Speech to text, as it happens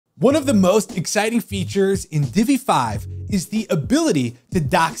One of the most exciting features in Divi 5 is the ability to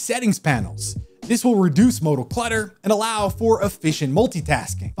dock settings panels. This will reduce modal clutter and allow for efficient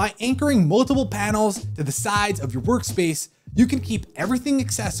multitasking. By anchoring multiple panels to the sides of your workspace, you can keep everything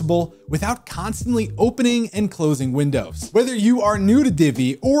accessible without constantly opening and closing windows. Whether you are new to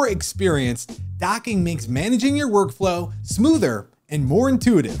Divi or experienced, docking makes managing your workflow smoother and more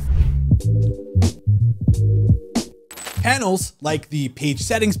intuitive. Panels like the Page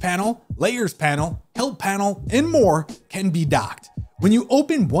Settings panel, Layers panel, Help panel, and more can be docked. When you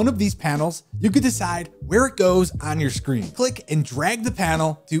open one of these panels, you can decide where it goes on your screen. Click and drag the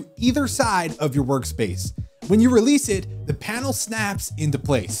panel to either side of your workspace. When you release it, the panel snaps into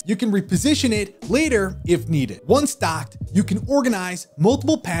place. You can reposition it later if needed. Once docked, you can organize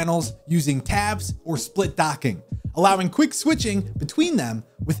multiple panels using tabs or split docking, allowing quick switching between them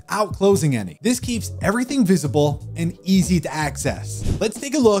without closing any. This keeps everything visible and easy to access. Let's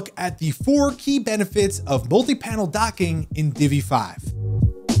take a look at the 4 key benefits of multi-panel docking in Divi 5.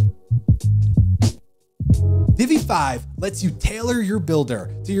 Divi 5 lets you tailor your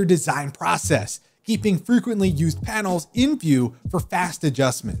builder to your design process, keeping frequently used panels in view for fast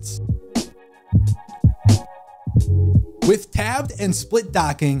adjustments. With tabbed and split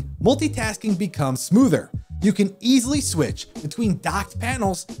docking, multitasking becomes smoother. You can easily switch between docked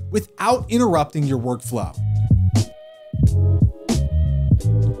panels without interrupting your workflow.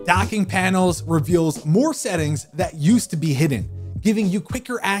 Docking panels reveals more settings that used to be hidden, giving you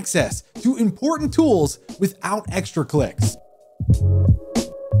quicker access to important tools without extra clicks.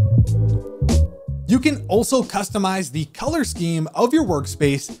 You can also customize the color scheme of your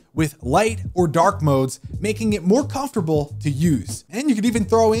workspace with light or dark modes, making it more comfortable to use. And you could even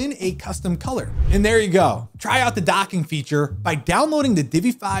throw in a custom color. And there you go. Try out the docking feature by downloading the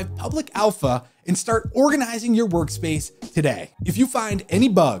Divi 5 public alpha and start organizing your workspace today. If you find any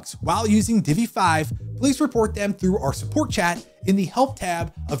bugs while using Divi 5, please report them through our support chat in the help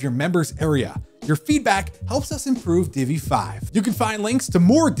tab of your members area. Your feedback helps us improve Divi 5. You can find links to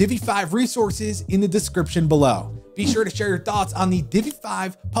more Divi 5 resources in the description below. Be sure to share your thoughts on the Divi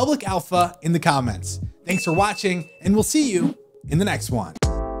 5 public alpha in the comments. Thanks for watching, and we'll see you in the next one.